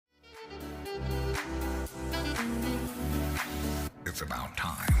it's about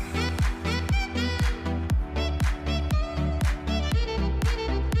time.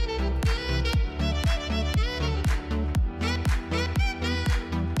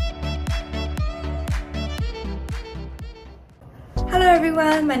 Hello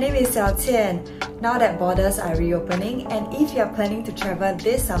everyone, my name is Xiao Qian. Now that borders are reopening, and if you are planning to travel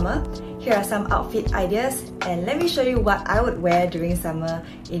this summer, here are some outfit ideas, and let me show you what I would wear during summer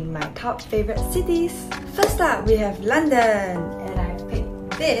in my top favorite cities. First up, we have London, and I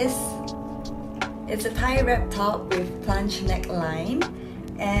picked this. It's a tie wrap top with plunge neckline,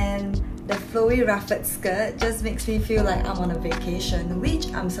 and the flowy ruffled skirt just makes me feel like I'm on a vacation,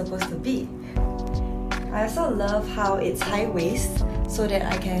 which I'm supposed to be. I also love how it's high waist so that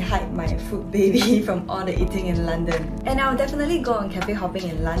I can hide my food baby from all the eating in London. And I'll definitely go on cafe hopping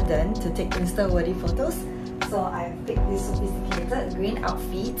in London to take Insta-worthy photos. So I picked this sophisticated green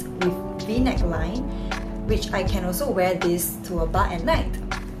outfit with V-neck line, which I can also wear this to a bar at night.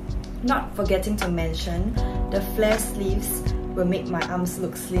 Not forgetting to mention, the flare sleeves will make my arms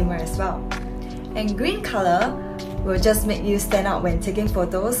look slimmer as well. And green color will just make you stand out when taking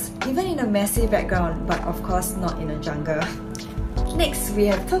photos, even in a messy background, but of course not in a jungle. Next, we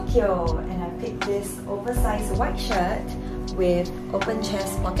have Tokyo, and I picked this oversized white shirt with open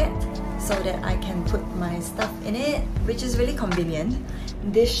chest pocket so that I can put my stuff in it, which is really convenient.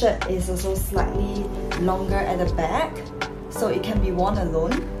 This shirt is also slightly longer at the back, so it can be worn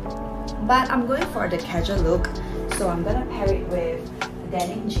alone. But I'm going for the casual look, so I'm gonna pair it with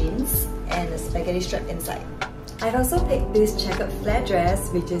denim jeans and a spaghetti strap inside. I've also picked this checkered flare dress,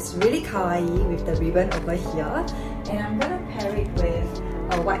 which is really kawaii with the ribbon over here, and I'm gonna pair it with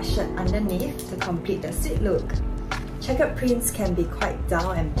a white shirt underneath to complete the sweet look. Checkered prints can be quite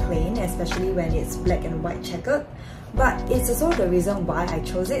dull and plain, especially when it's black and white checkered, but it's also the reason why I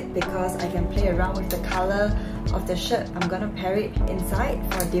chose it, because I can play around with the color of the shirt I'm gonna pair it inside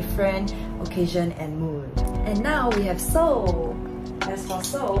for different occasion and mood. And now we have Seoul. As for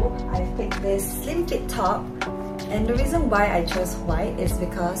Seoul, I've picked this slim fit top, and the reason why I chose white is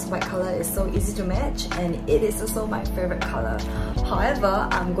because white color is so easy to match, and it is also my favorite color. However,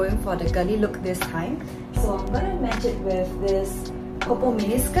 I'm going for the girly look this time, so I'm gonna match it with this purple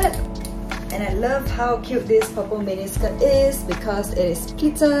miniskirt. And I love how cute this purple miniskirt is because it is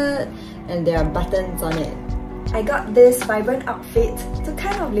pleated and there are buttons on it. I got this vibrant outfit to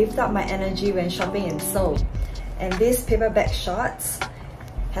kind of lift up my energy when shopping in Seoul. And this paperback shorts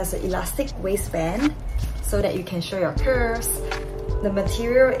has an elastic waistband so that you can show your curves. The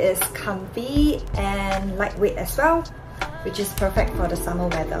material is comfy and lightweight as well, which is perfect for the summer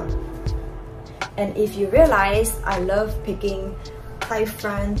weather. And if you realize, I love picking high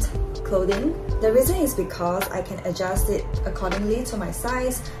front clothing. The reason is because I can adjust it accordingly to my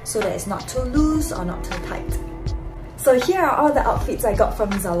size so that it's not too loose or not too tight. So here are all the outfits I got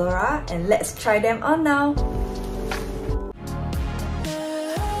from ZALORA, and let's try them on now.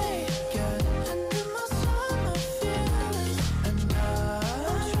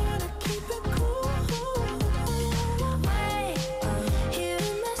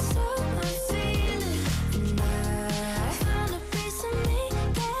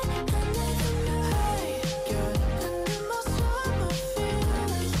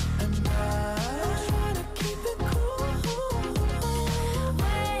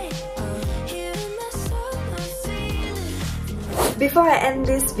 Before I end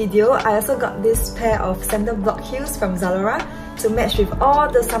this video, I also got this pair of sandal block heels from ZALORA to match with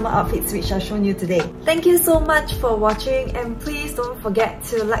all the summer outfits which I've shown you today. Thank you so much for watching, and please don't forget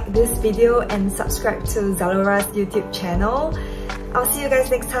to like this video and subscribe to ZALORA's YouTube channel. I'll see you guys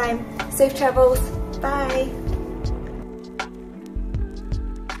next time. Safe travels. Bye!